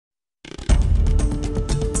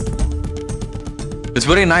It's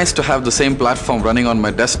very nice to have the same platform running on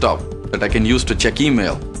my desktop that I can use to check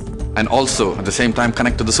email and also at the same time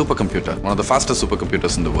connect to the supercomputer, one of the fastest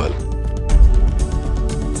supercomputers in the world.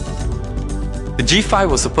 The G5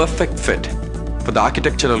 was a perfect fit for the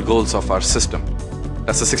architectural goals of our system.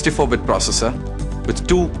 That's a 64-bit processor with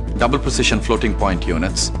 2 double precision floating point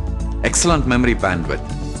units, excellent memory bandwidth,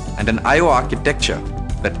 and an I/O architecture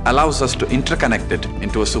that allows us to interconnect it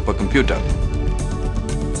into a supercomputer.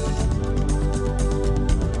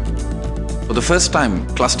 For the first time,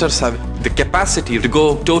 clusters have the capacity to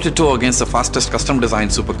go toe-to-toe against the fastest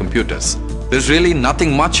custom-designed supercomputers. There's really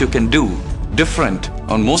nothing much you can do different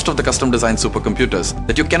on most of the custom-designed supercomputers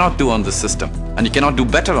that you cannot do on this system, and you cannot do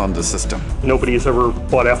better on this system. Nobody has ever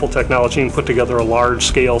bought Apple technology and put together a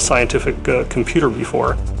large-scale scientific computer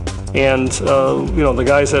before. And the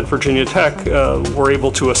guys at Varginia Tech were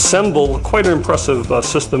able to assemble quite an impressive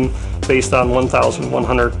system based on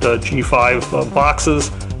 1,100 G5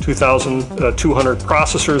 boxes, 2,200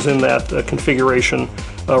 processors in that configuration,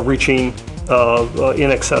 reaching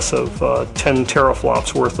in excess of 10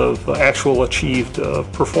 teraflops worth of actual achieved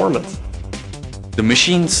performance. The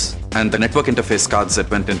machines and the network interface cards that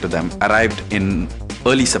went into them arrived in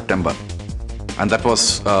early September, and that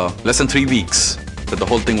was less than 3 weeks that the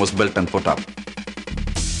whole thing was built and put up.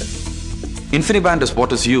 InfiniBand is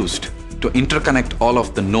what is used to interconnect all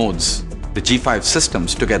of the nodes, the G5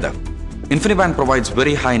 systems, together. InfiniBand provides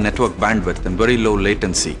very high network bandwidth and very low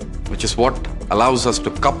latency, which is what allows us to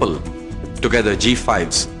couple together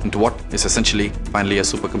G5s into what is essentially finally a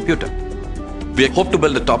supercomputer. We hope to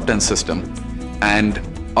build a top 10 system and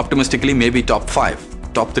optimistically maybe top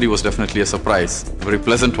 5. Top 3 was definitely a surprise, a very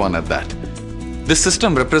pleasant one at that. This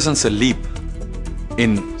system represents a leap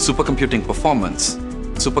in supercomputing performance,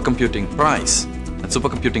 supercomputing price, and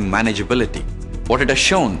supercomputing manageability. What it has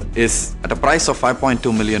shown is at a price of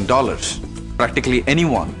 $5.2 million, practically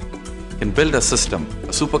anyone can build a system, a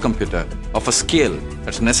supercomputer of a scale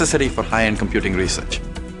that's necessary for high-end computing research.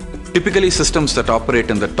 Typically, systems that operate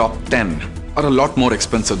in the top 10 are a lot more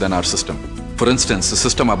expensive than our system. For instance, the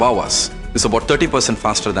system above us is about 30%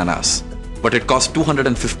 faster than us, but it costs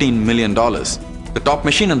 $215 million. The top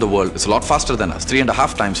machine in the world is a lot faster than us,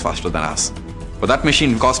 3.5 times faster than us. But that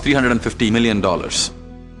machine costs $350 million.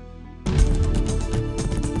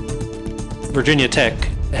 Varginia Tech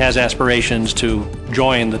has aspirations to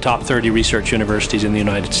join the top 30 research universities in the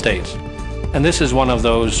United States. And this is one of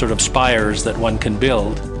those sort of spires that one can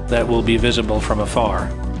build that will be visible from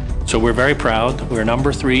afar. So we're very proud. We're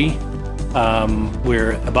number 3.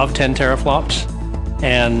 We're above 10 teraflops,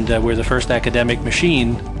 and we're the first academic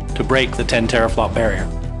machine to break the 10 teraflop barrier.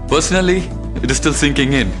 Personally, it is still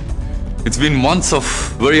sinking in. It's been months of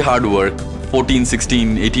very hard work, 14,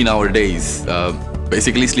 16, 18-hour days,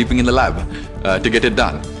 basically sleeping in the lab to get it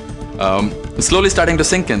done. It's slowly starting to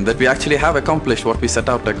sink in that we actually have accomplished what we set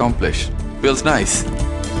out to accomplish. Feels nice.